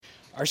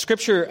Our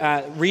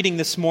scripture reading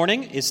this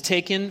morning is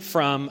taken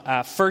from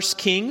 1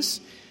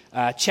 Kings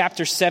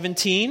chapter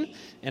 17,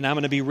 and I'm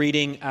going to be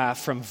reading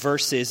from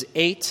verses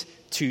 8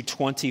 to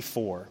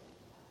 24.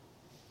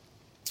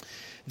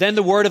 Then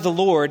the word of the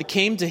Lord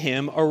came to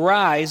him,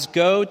 "Arise,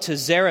 go to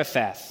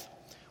Zarephath,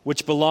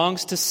 which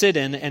belongs to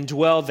Sidon, and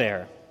dwell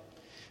there.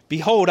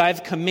 Behold, I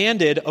have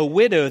commanded a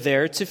widow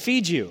there to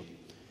feed you."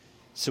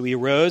 So he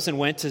arose and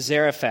went to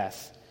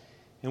Zarephath.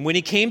 And when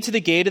he came to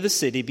the gate of the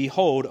city,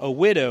 behold, a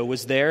widow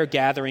was there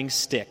gathering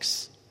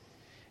sticks.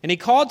 And he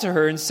called to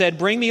her and said,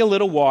 "Bring me a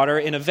little water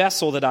in a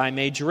vessel that I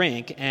may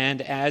drink."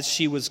 And as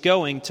she was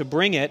going to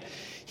bring it,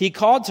 he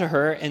called to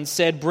her and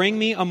said, "Bring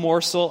me a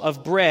morsel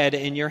of bread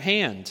in your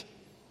hand."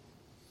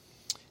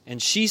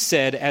 And she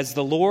said, "As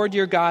the Lord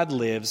your God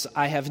lives,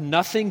 I have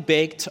nothing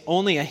baked,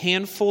 only a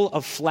handful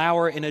of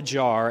flour in a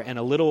jar and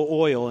a little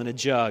oil in a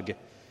jug.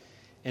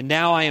 And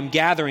now I am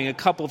gathering a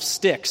couple of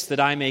sticks that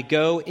I may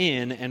go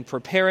in and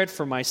prepare it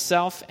for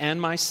myself and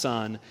my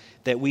son,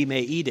 that we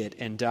may eat it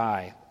and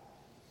die."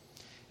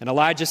 And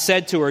Elijah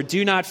said to her,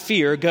 "Do not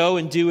fear, go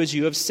and do as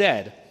you have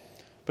said.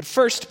 But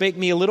first bake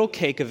me a little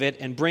cake of it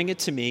and bring it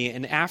to me,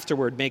 and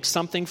afterward make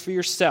something for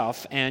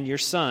yourself and your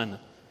son.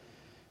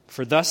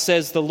 For thus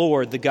says the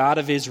Lord, the God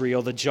of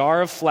Israel, the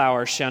jar of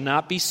flour shall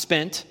not be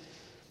spent,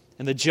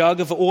 and the jug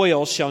of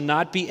oil shall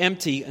not be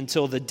empty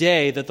until the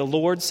day that the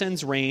Lord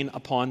sends rain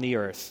upon the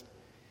earth."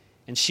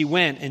 And she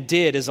went and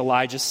did as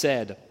Elijah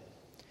said.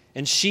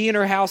 And she and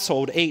her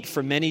household ate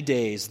for many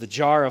days. The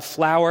jar of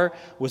flour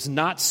was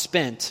not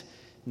spent,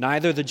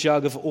 neither the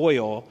jug of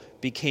oil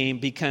became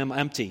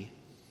empty,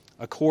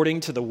 according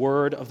to the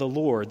word of the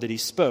Lord that he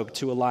spoke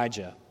to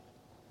Elijah.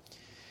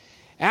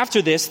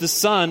 After this, the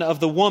son of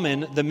the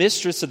woman, the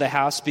mistress of the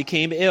house,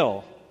 became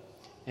ill.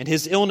 And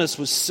his illness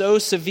was so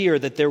severe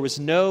that there was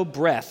no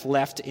breath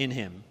left in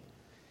him.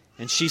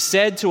 And she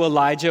said to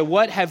Elijah,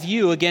 "What have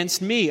you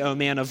against me, O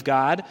man of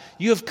God?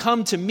 You have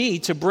come to me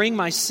to bring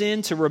my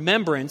sin to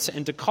remembrance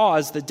and to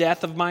cause the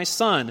death of my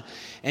son."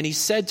 And he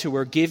said to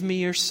her, "Give me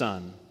your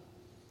son."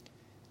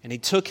 And he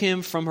took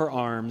him from her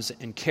arms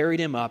and carried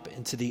him up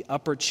into the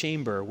upper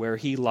chamber where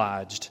he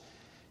lodged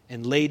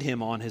and laid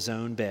him on his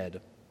own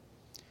bed.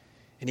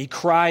 And he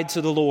cried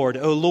to the Lord,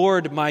 "O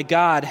Lord, my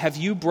God, have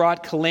you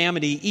brought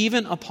calamity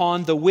even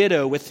upon the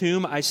widow with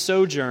whom I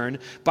sojourn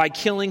by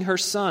killing her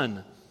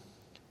son?"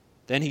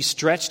 Then he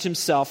stretched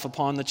himself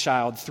upon the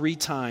child 3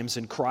 times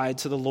and cried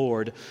to the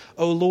Lord,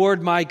 "O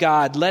Lord, my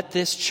God, let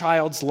this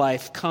child's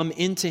life come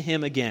into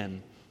him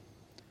again."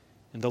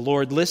 And the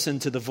Lord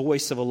listened to the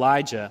voice of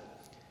Elijah,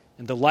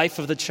 and the life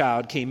of the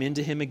child came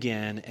into him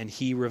again, and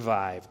he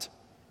revived.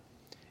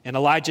 And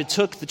Elijah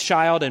took the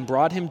child and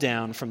brought him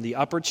down from the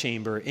upper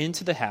chamber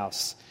into the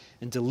house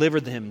and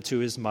delivered him to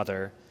his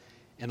mother.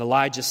 And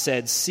Elijah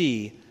said,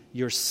 "See,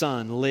 your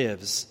son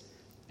lives."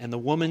 And the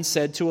woman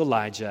said to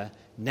Elijah,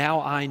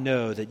 "Now I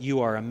know that you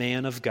are a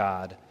man of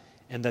God,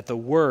 and that the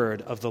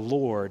word of the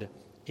Lord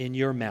in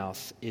your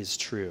mouth is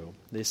true."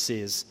 This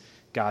is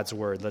God's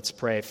word. Let's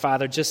pray.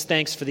 Father, just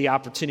thanks for the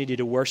opportunity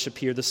to worship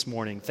here this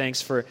morning.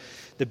 Thanks for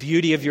the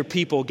beauty of your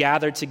people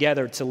gathered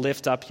together to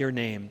lift up your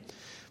name.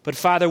 But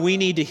Father, we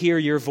need to hear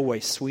your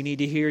voice. We need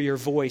to hear your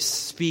voice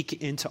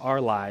speak into our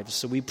lives.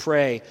 So we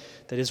pray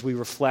that as we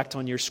reflect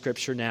on your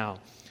scripture now,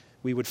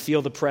 we would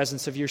feel the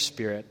presence of your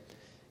Spirit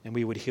and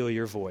we would hear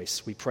your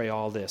voice. We pray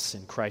all this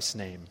in Christ's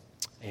name.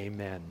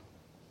 Amen.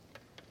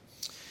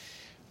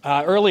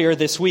 Earlier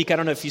this week, I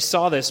don't know if you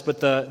saw this,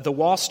 but the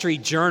Wall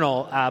Street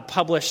Journal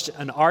published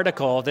an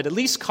article that at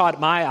least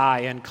caught my eye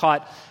and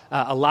caught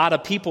a lot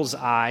of people's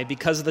eye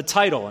because of the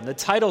title. And the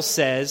title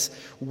says,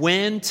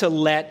 "When to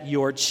Let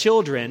Your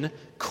Children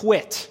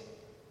Quit."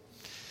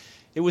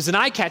 It was an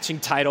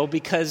eye-catching title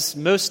because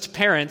most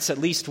parents, at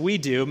least we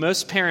do,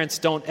 most parents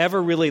don't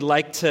ever really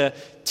like to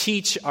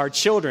teach our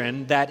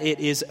children that it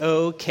is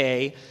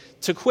okay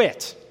to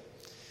quit.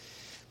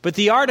 But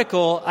the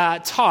article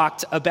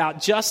talked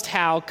about just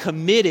how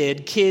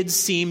committed kids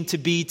seem to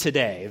be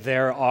today.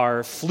 There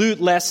are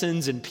flute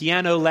lessons and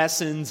piano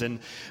lessons and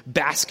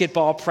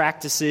basketball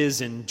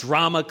practices and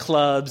drama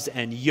clubs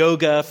and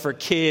yoga for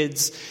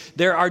kids.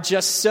 There are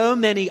just so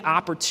many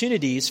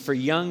opportunities for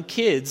young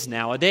kids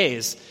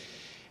nowadays.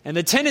 And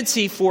the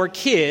tendency for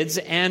kids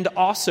and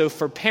also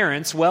for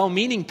parents,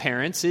 well-meaning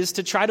parents, is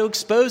to try to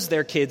expose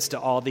their kids to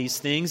all these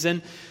things.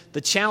 And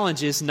the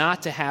challenge is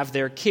not to have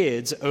their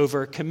kids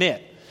overcommit.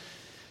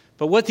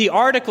 But what the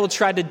article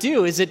tried to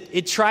do is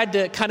it tried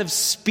to kind of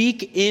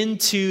speak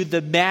into the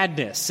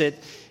madness.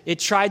 It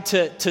tried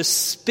to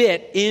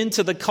spit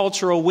into the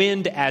cultural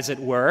wind, as it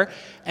were,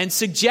 and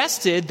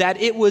suggested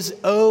that it was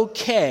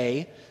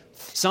okay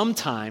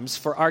sometimes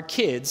for our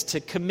kids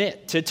to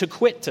commit, to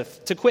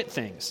quit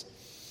things.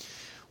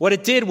 What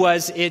it did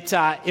was it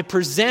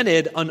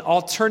presented an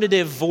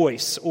alternative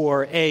voice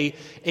or a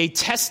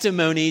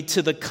testimony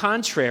to the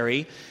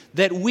contrary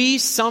that we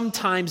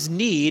sometimes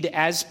need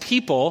as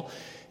people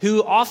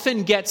who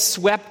often get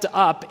swept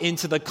up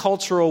into the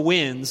cultural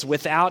winds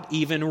without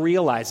even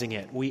realizing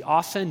it. We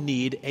often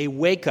need a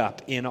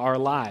wake-up in our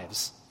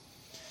lives.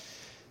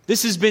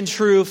 This has been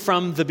true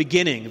from the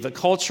beginning. The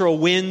cultural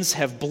winds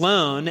have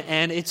blown,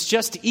 and it's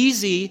just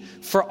easy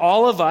for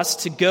all of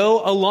us to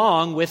go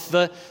along with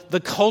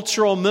the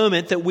cultural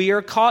moment that we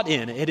are caught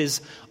in. It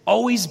has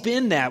always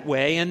been that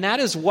way, and that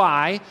is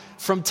why,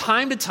 from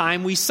time to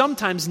time, we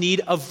sometimes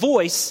need a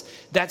voice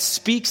that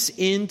speaks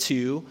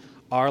into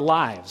our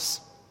lives.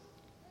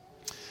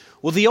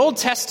 Well, the Old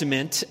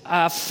Testament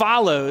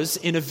follows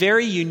in a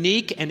very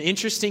unique and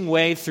interesting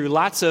way through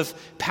lots of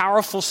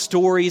powerful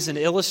stories and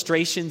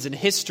illustrations and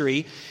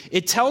history.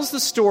 It tells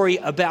the story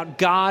about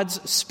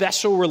God's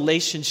special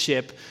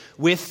relationship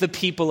with the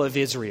people of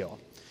Israel.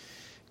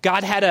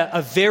 God had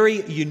a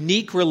very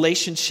unique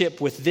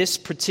relationship with this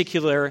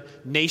particular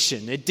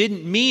nation. It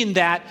didn't mean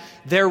that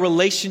their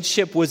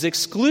relationship was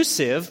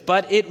exclusive,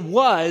 but it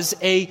was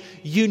a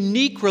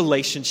unique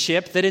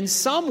relationship that in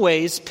some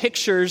ways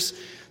pictures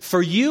for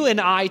you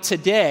and I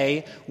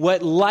today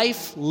what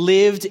life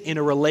lived in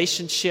a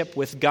relationship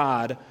with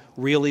God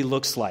really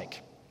looks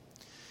like.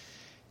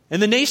 And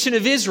the nation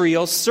of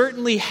Israel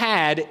certainly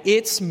had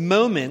its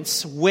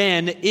moments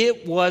when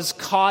it was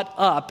caught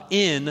up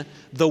in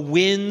the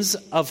winds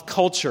of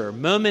culture,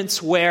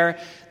 moments where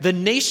the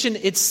nation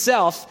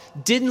itself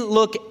didn't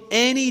look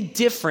any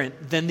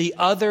different than the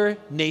other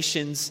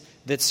nations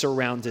that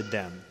surrounded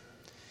them.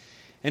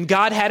 And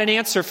God had an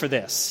answer for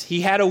this. He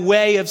had a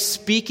way of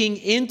speaking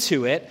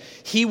into it.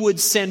 He would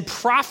send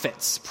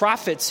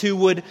prophets who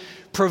would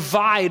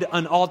provide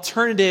an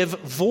alternative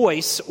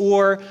voice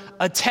or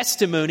a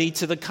testimony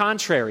to the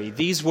contrary.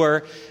 These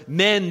were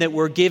men that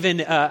were given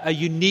a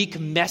unique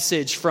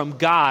message from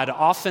God,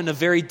 often a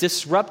very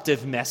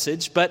disruptive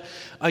message, but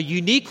a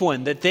unique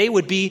one that they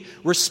would be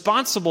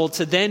responsible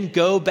to then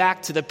go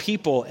back to the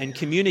people and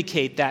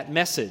communicate that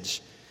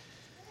message.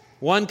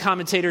 One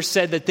commentator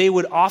said that they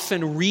would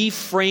often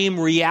reframe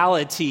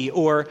reality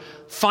or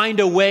find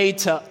a way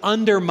to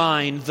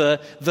undermine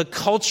the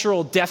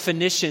cultural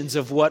definitions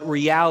of what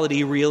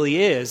reality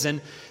really is.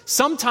 And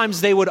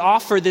sometimes they would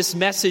offer this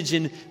message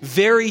in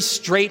very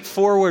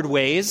straightforward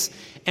ways,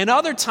 and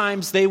other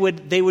times they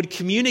would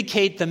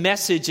communicate the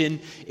message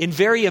in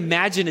very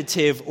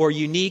imaginative or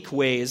unique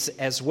ways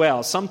as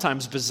well,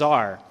 sometimes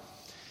bizarre.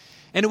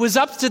 And it was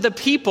up to the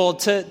people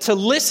to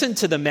listen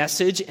to the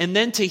message and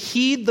then to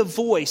heed the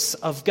voice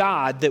of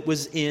God that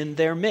was in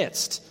their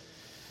midst.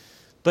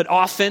 But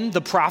often the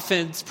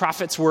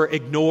prophets were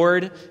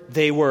ignored,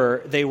 they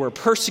were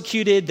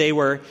persecuted, they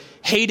were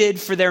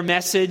hated for their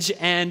message,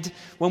 and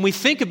when we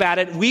think about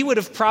it, we would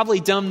have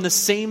probably done the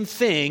same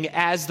thing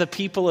as the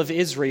people of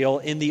Israel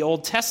in the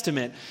Old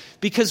Testament,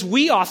 because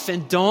we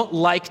often don't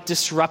like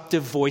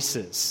disruptive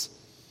voices.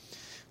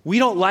 We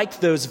don't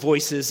like those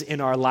voices in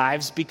our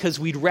lives because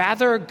we'd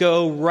rather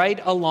go right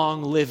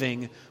along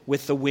living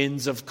with the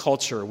winds of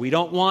culture. We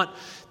don't want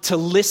to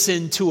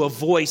listen to a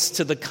voice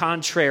to the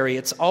contrary.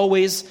 It's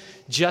always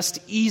just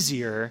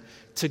easier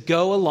to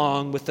go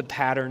along with the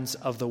patterns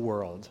of the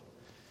world.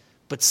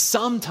 But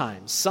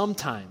sometimes,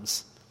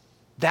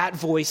 that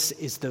voice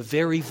is the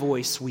very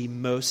voice we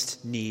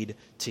most need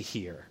to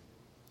hear.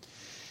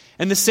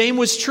 And the same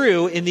was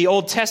true in the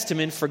Old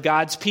Testament for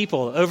God's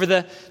people. Over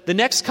the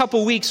next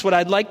couple weeks, what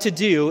I'd like to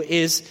do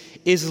is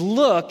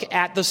look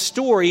at the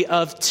story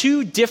of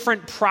two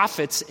different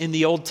prophets in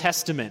the Old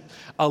Testament,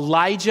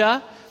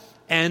 Elijah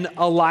and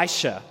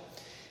Elisha.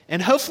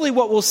 And hopefully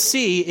what we'll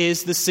see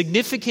is the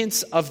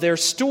significance of their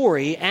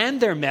story and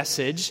their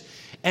message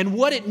and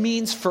what it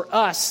means for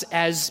us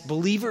as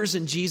believers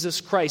in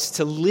Jesus Christ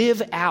to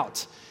live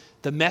out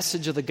the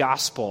message of the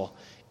gospel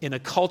in a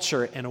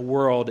culture and a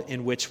world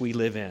in which we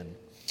live in.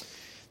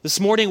 This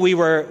morning we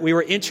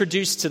were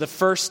introduced to the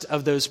first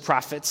of those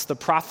prophets, the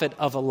prophet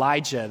of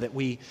Elijah that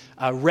we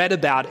read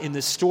about in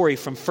this story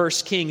from 1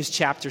 Kings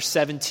chapter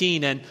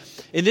 17. And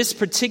in this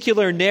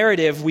particular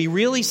narrative, we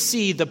really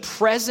see the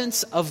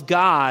presence of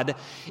God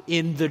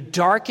in the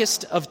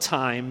darkest of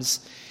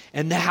times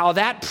and how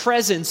that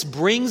presence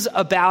brings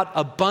about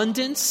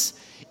abundance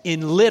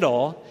in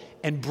little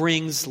and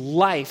brings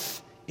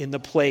life in the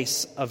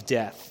place of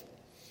death.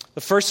 The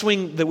first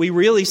thing that we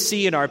really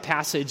see in our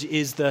passage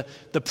is the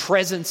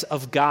presence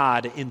of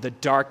God in the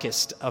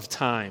darkest of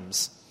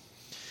times.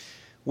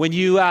 When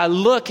you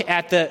look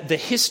at the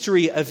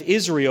history of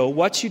Israel,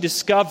 what you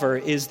discover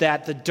is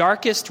that the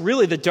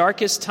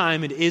darkest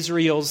time in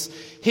Israel's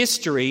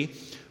history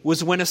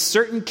was when a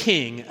certain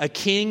king, a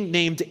king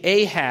named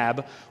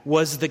Ahab,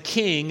 was the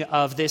king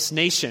of this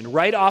nation.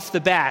 Right off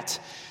the bat,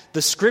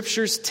 the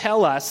scriptures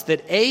tell us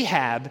that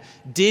Ahab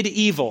did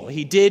evil.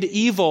 He did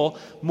evil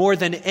more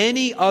than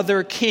any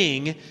other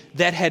king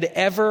that had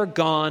ever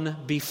gone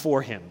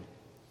before him.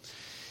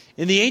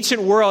 In the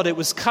ancient world, it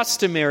was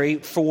customary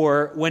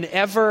for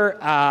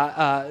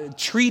whenever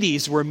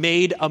treaties were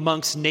made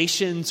amongst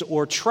nations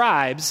or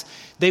tribes,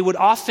 they would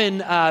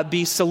often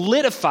be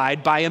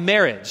solidified by a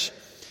marriage.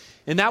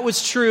 And that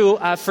was true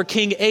for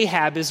King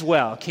Ahab as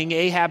well. King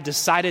Ahab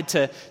decided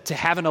to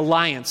have an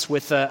alliance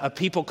with a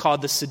people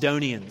called the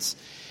Sidonians.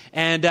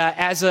 And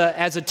as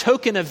a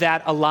token of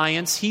that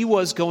alliance, he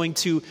was going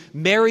to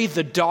marry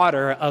the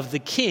daughter of the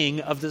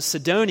king of the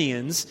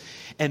Sidonians.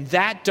 and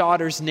that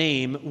daughter's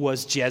name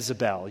was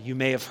Jezebel. You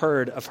may have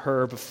heard of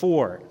her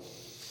before.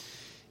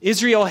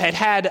 Israel had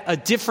had a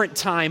difficult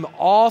time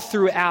all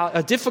throughout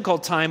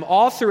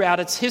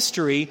its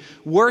history,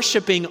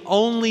 worshiping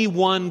only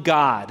one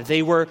God.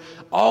 They were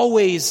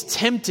always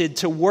tempted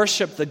to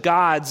worship the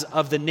gods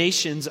of the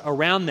nations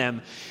around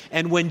them.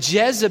 And when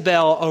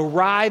Jezebel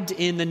arrived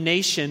in the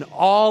nation,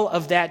 all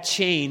of that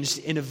changed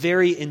in a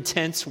very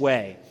intense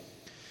way.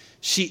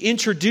 She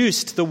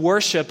introduced the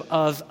worship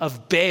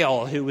of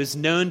Baal, who was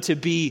known to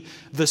be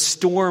the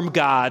storm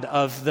god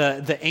of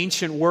the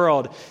ancient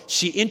world.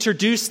 She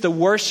introduced the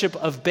worship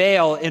of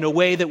Baal in a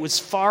way that was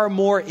far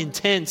more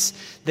intense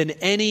than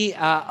any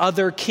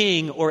other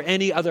king or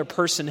any other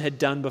person had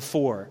done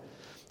before.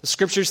 The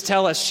scriptures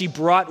tell us she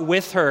brought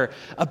with her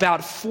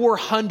about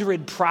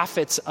 400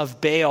 prophets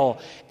of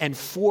Baal and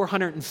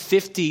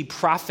 450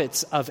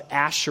 prophets of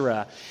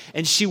Asherah.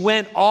 And she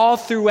went all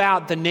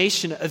throughout the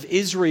nation of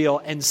Israel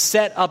and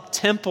set up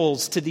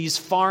temples to these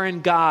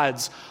foreign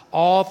gods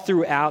all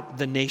throughout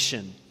the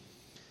nation.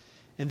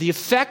 And the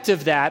effect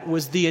of that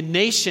was the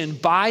nation,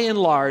 by and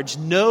large,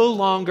 no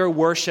longer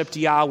worshiped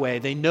Yahweh.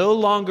 They no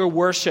longer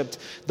worshiped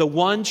the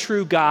one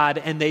true God,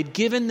 and they'd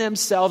given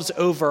themselves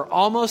over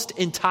almost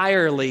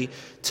entirely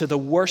to the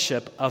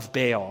worship of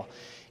Baal.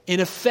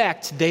 In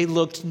effect, they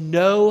looked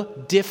no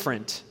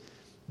different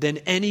than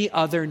any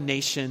other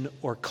nation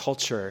or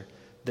culture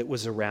that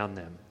was around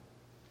them.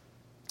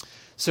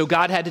 So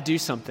God had to do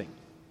something.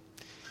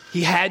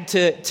 He had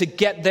to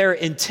get their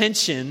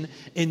attention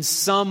in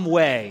some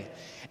way.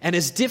 And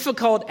as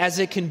difficult as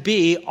it can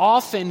be,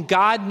 often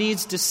God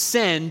needs to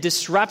send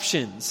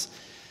disruptions,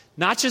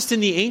 not just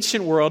in the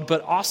ancient world,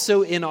 but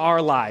also in our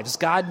lives.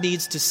 God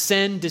needs to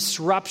send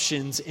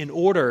disruptions in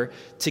order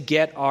to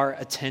get our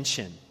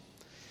attention.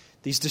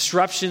 These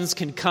disruptions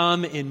can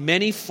come in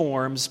many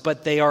forms,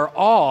 but they are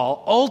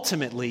all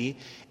ultimately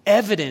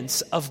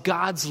evidence of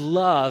God's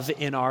love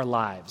in our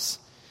lives.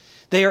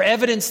 They are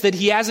evidence that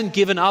he hasn't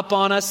given up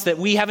on us, that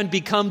we haven't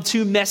become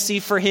too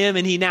messy for him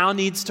and he now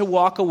needs to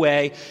walk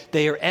away.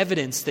 They are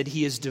evidence that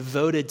he is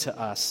devoted to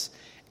us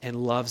and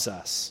loves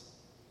us.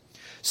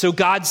 So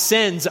God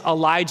sends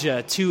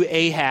Elijah to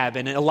Ahab,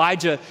 and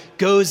Elijah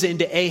goes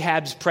into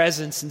Ahab's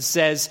presence and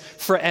says,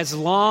 for as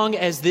long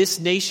as this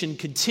nation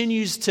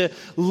continues to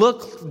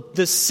look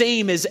the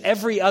same as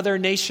every other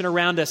nation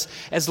around us,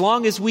 as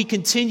long as we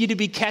continue to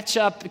be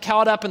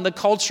caught up in the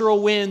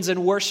cultural winds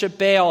and worship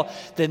Baal,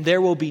 then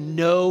there will be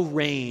no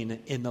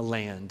rain in the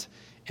land,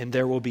 and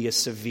there will be a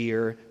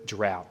severe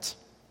drought.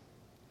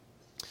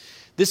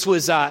 This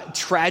was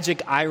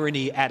tragic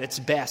irony at its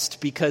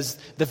best, because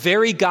the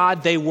very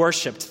God they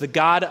worshipped, the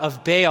God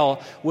of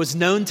Baal, was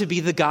known to be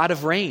the God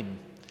of rain.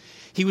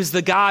 He was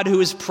the God who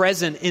was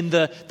present in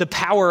the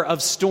power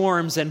of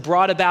storms and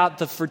brought about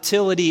the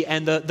fertility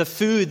and the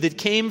food that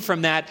came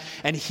from that.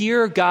 And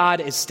here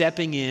God is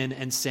stepping in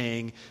and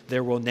saying,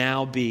 there will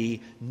now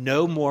be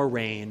no more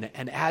rain.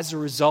 And as a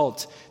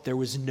result, there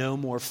was no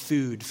more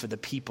food for the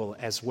people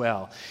as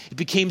well. It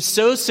became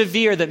so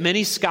severe that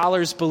many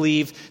scholars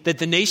believe that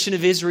the nation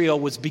of Israel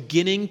was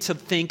beginning to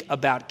think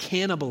about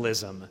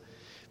cannibalism,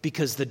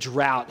 because the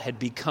drought had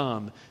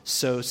become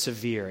so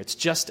severe. It's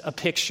just a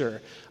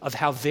picture of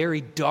how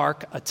very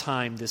dark a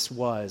time this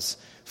was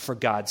for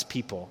God's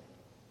people.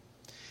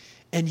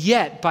 And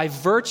yet, by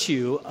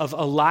virtue of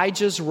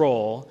Elijah's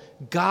role,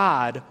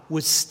 God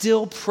was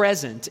still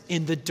present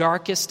in the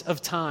darkest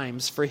of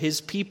times for his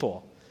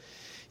people.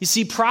 You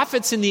see,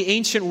 prophets in the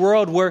ancient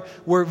world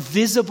were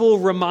visible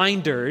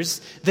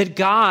reminders that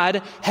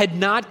God had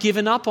not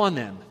given up on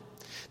them,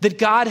 that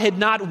God had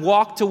not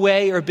walked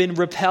away or been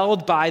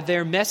repelled by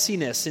their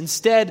messiness.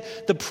 Instead,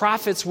 the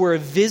prophets were a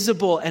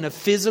visible and a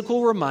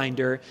physical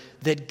reminder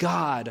that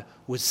God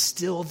was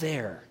still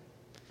there.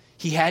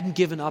 He hadn't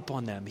given up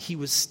on them. He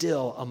was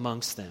still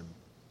amongst them.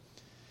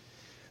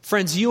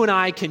 Friends, you and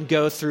I can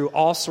go through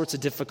all sorts of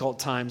difficult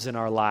times in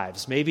our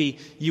lives. Maybe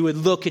you would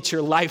look at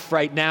your life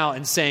right now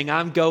and saying,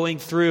 I'm going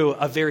through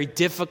a very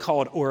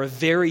difficult or a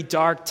very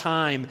dark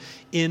time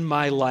in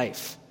my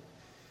life.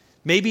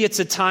 Maybe it's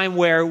a time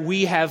where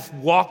we have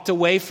walked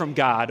away from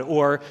God,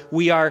 or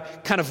we are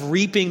kind of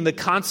reaping the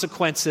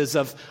consequences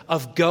of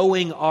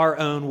going our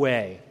own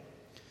way.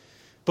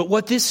 But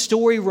what this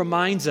story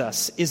reminds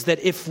us is that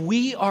if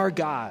we are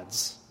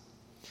God's,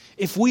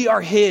 if we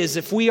are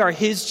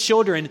His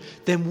children,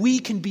 then we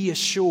can be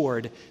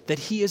assured that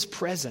He is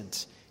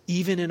present,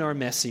 even in our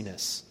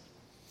messiness.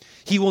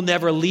 He will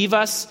never leave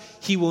us.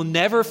 He will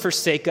never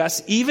forsake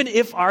us, even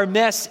if our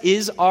mess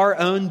is our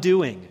own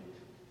doing.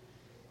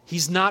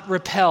 He's not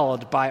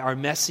repelled by our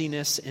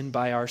messiness and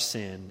by our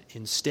sin.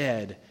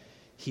 Instead,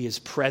 He is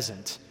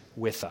present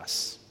with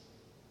us.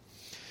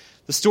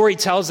 The story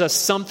tells us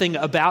something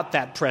about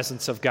that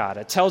presence of God.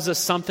 It tells us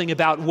something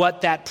about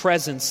what that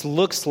presence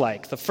looks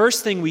like. The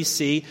first thing we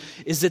see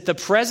is that the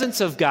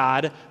presence of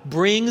God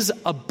brings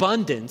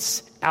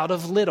abundance out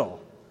of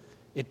little.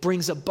 It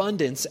brings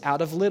abundance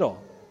out of little.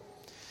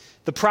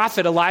 The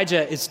prophet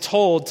Elijah is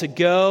told to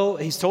go,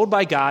 he's told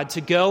by God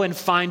to go and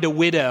find a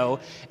widow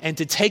and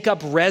to take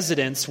up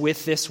residence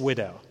with this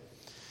widow.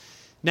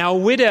 Now, a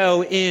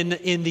widow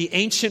in the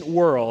ancient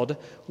world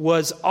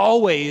was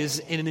always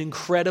in an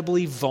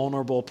incredibly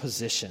vulnerable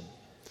position.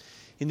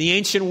 In the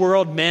ancient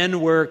world,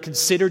 men were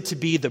considered to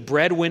be the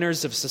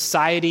breadwinners of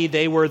society.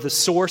 They were the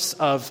source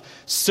of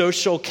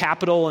social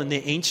capital in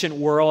the ancient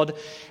world.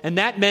 And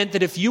that meant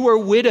that if you were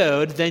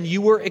widowed, then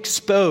you were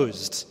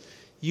exposed.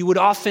 You would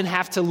often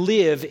have to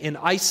live in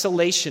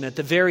isolation at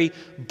the very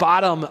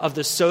bottom of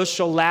the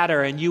social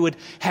ladder, and you would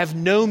have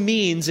no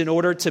means in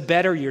order to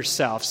better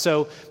yourself.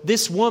 So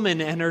this woman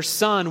and her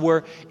son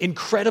were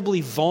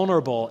incredibly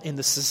vulnerable in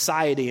the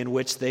society in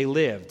which they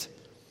lived.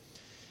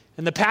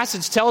 And the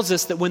passage tells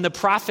us that when the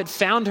prophet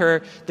found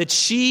her, that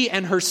she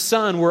and her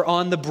son were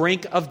on the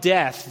brink of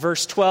death.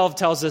 Verse 12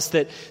 tells us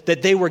that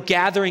they were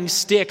gathering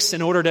sticks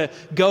in order to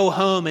go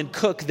home and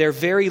cook their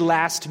very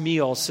last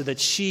meal so that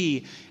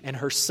she and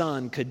her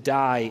son could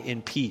die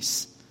in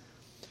peace.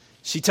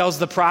 She tells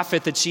the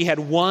prophet that she had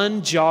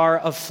 1 jar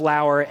of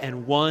flour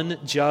and 1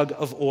 jug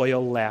of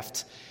oil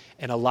left.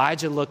 And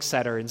Elijah looks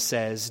at her and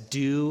says,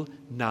 "Do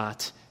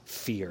not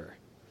fear.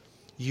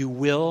 You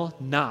will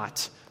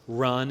not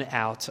run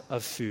out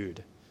of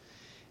food."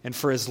 And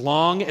for as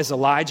long as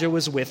Elijah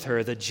was with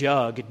her, the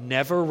jug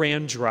never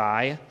ran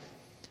dry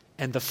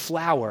and the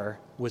flour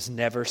was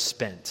never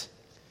spent.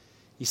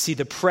 You see,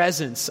 the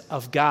presence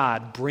of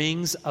God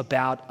brings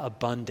about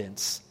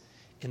abundance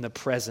in the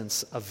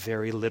presence of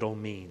very little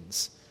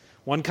means.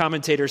 One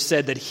commentator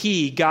said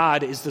that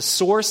God, is the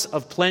source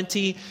of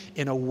plenty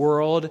in a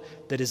world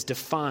that is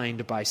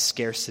defined by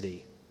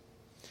scarcity.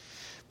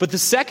 But the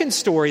second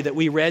story that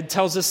we read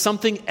tells us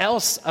something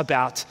else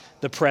about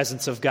the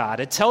presence of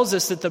God. It tells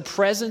us that the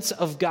presence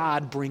of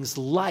God brings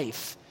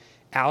life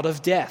out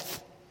of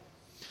death.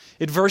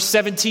 In verse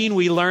 17,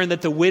 we learn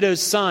that the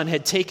widow's son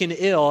had taken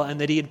ill and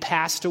that he had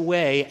passed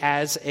away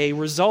as a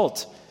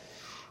result.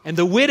 And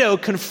the widow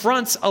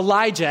confronts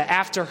Elijah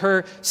after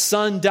her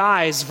son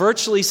dies,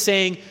 virtually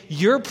saying,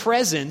 "Your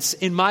presence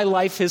in my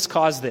life has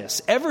caused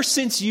this. Ever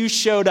since you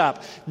showed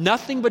up,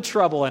 nothing but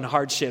trouble and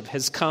hardship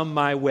has come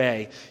my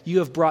way. You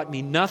have brought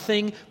me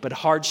nothing but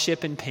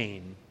hardship and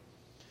pain."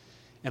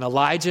 And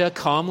Elijah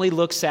calmly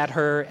looks at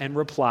her and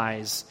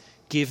replies,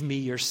 "Give me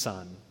your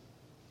son."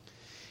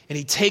 And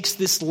he takes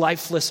this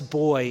lifeless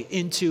boy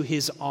into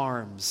his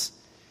arms,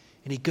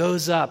 and he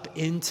goes up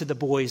into the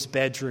boy's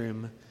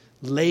bedroom,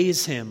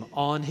 lays him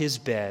on his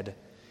bed.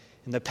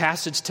 And the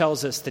passage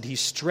tells us that he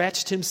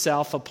stretched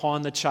himself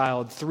upon the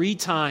child 3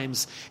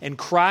 times and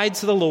cried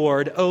to the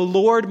Lord, "O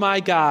Lord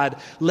my God,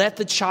 let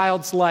the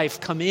child's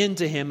life come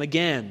into him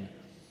again."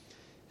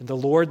 And the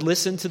Lord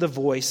listened to the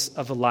voice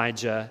of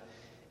Elijah,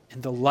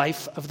 and the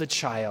life of the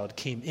child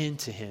came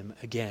into him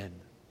again.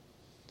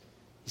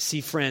 You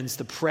see, friends,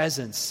 the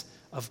presence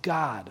of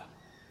God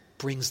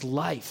brings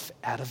life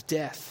out of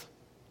death.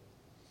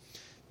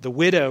 The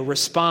widow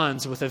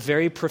responds with a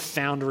very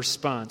profound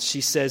response.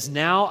 She says,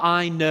 "Now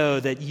I know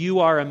that you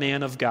are a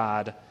man of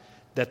God,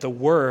 that the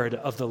word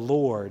of the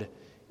Lord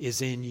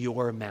is in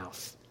your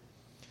mouth."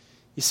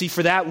 You see,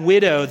 for that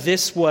widow,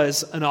 this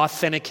was an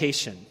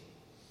authentication.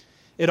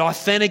 It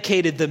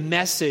authenticated the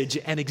message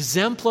and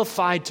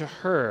exemplified to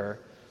her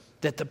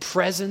that the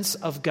presence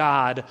of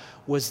God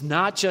was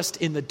not just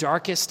in the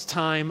darkest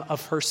time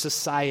of her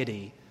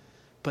society,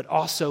 but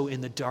also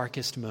in the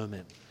darkest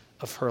moment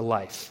of her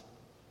life.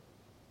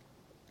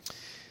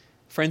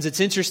 Friends, it's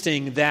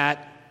interesting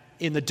that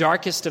in the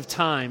darkest of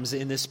times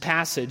in this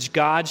passage,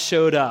 God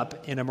showed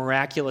up in a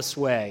miraculous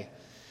way.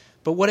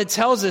 But what it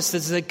tells us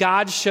is that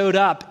God showed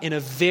up in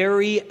a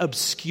very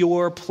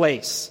obscure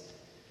place.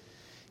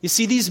 You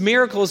see, these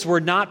miracles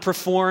were not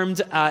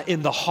performed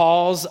in the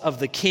halls of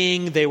the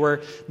king. They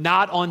were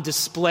not on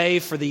display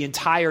for the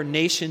entire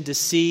nation to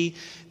see.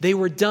 They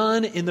were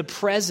done in the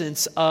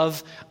presence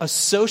of a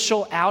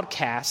social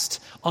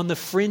outcast on the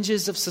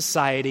fringes of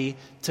society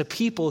to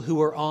people who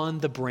were on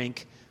the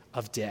brink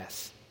of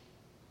death.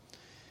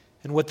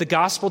 And what the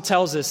gospel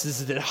tells us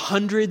is that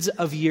hundreds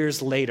of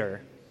years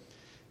later,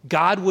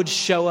 God would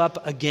show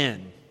up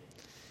again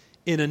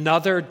in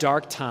another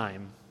dark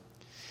time,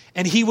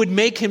 and he would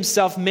make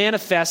himself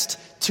manifest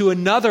to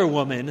another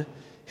woman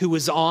who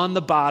was on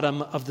the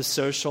bottom of the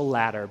social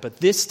ladder.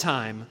 But this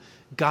time,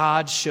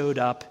 God showed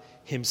up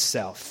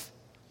himself.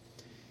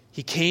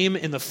 He came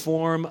in the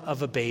form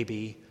of a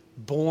baby,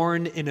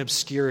 born in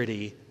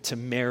obscurity to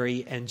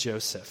Mary and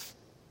Joseph.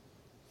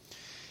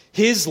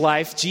 His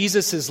life,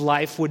 Jesus'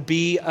 life, would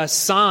be a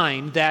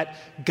sign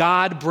that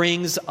God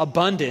brings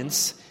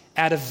abundance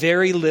out of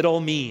very little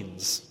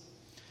means.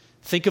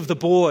 Think of the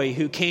boy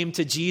who came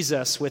to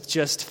Jesus with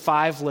just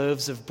 5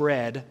 loaves of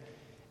bread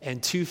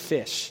and 2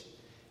 fish.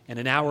 And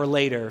an hour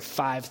later,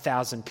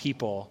 5,000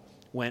 people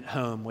went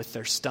home with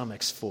their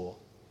stomachs full.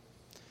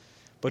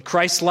 But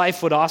Christ's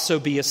life would also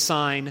be a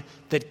sign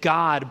that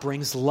God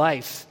brings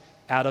life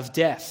out of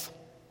death.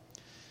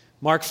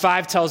 Mark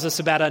 5 tells us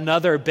about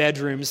another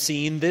bedroom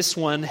scene. This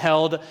one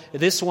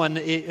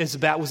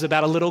was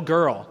about a little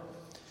girl.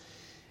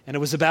 And it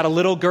was about a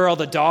little girl,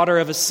 the daughter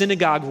of a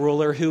synagogue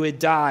ruler who had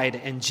died.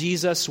 And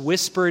Jesus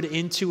whispered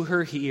into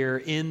her ear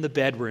in the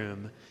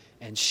bedroom,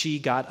 and she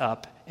got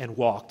up and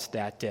walked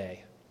that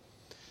day.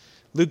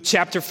 Luke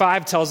chapter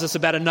 5 tells us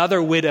about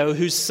another widow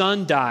whose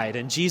son died.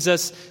 And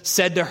Jesus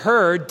said to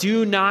her,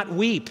 "Do not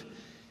weep."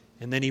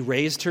 And then he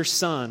raised her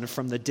son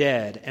from the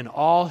dead. And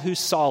all who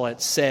saw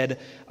it said,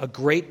 "A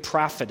great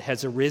prophet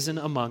has arisen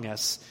among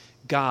us.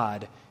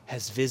 God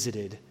has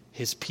visited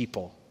his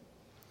people."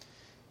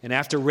 And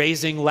after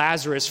raising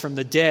Lazarus from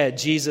the dead,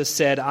 Jesus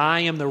said, "I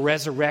am the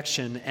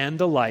resurrection and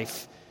the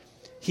life.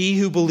 He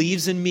who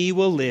believes in me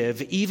will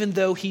live, even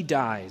though he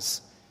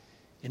dies.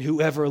 And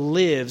whoever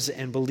lives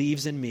and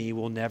believes in me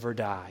will never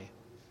die."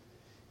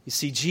 You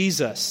see,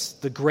 Jesus,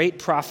 the great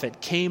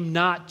prophet, came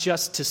not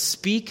just to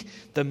speak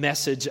the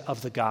message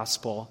of the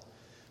gospel,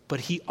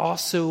 but he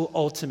also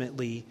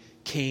ultimately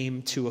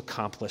came to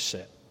accomplish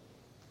it.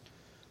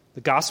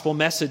 The gospel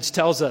message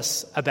tells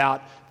us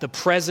about the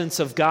presence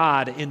of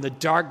God in the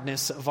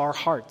darkness of our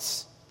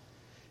hearts.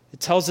 It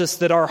tells us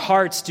that our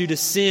hearts, due to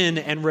sin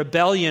and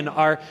rebellion,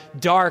 are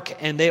dark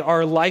and they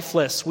are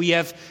lifeless. We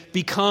have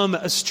become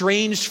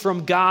estranged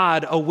from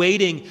God,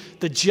 awaiting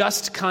the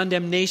just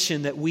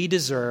condemnation that we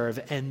deserve.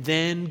 And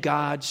then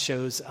God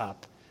shows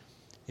up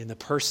in the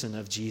person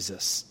of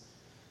Jesus.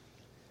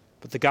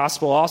 But the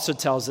gospel also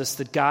tells us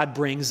that God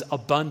brings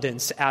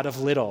abundance out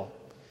of little.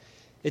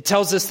 It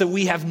tells us that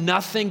we have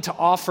nothing to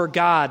offer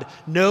God,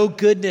 no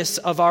goodness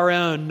of our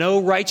own, no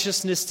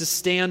righteousness to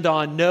stand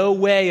on, no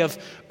way of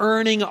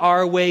earning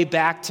our way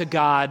back to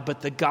God,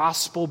 but the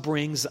gospel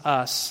brings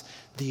us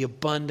the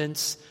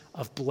abundance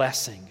of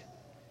blessing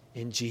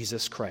in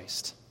Jesus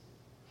Christ.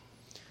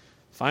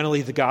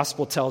 Finally, the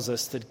gospel tells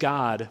us that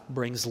God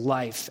brings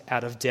life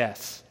out of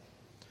death.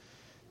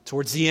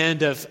 Towards the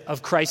end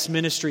of Christ's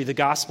ministry, the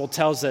gospel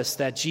tells us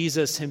that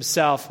Jesus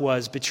himself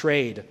was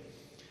betrayed.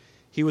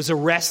 He was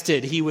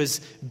arrested, he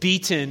was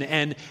beaten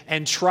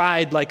and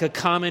tried like a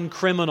common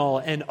criminal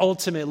and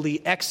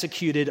ultimately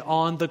executed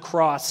on the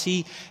cross.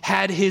 He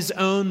had his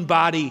own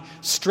body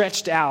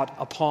stretched out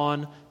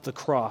upon the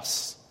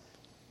cross.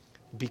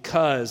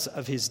 Because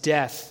of his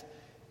death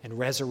and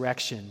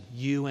resurrection,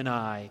 you and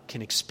I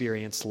can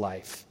experience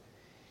life.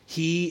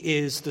 He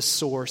is the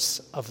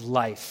source of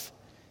life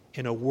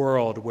in a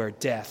world where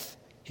death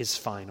is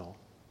final.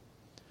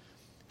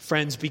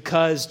 Friends,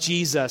 because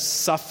Jesus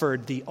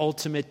suffered the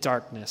ultimate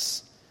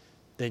darkness,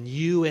 then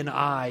you and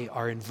I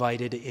are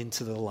invited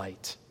into the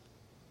light.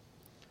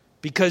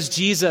 Because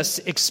Jesus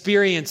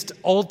experienced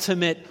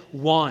ultimate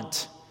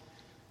want,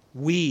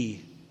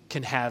 we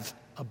can have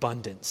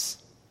abundance.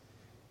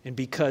 And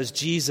because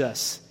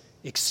Jesus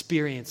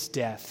experienced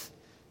death,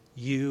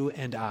 you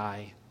and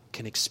I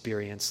can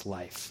experience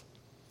life.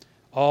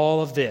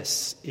 All of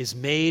this is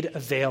made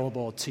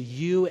available to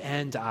you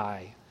and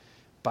I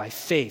by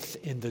faith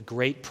in the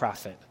great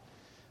prophet,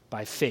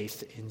 by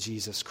faith in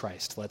Jesus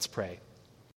Christ. Let's pray.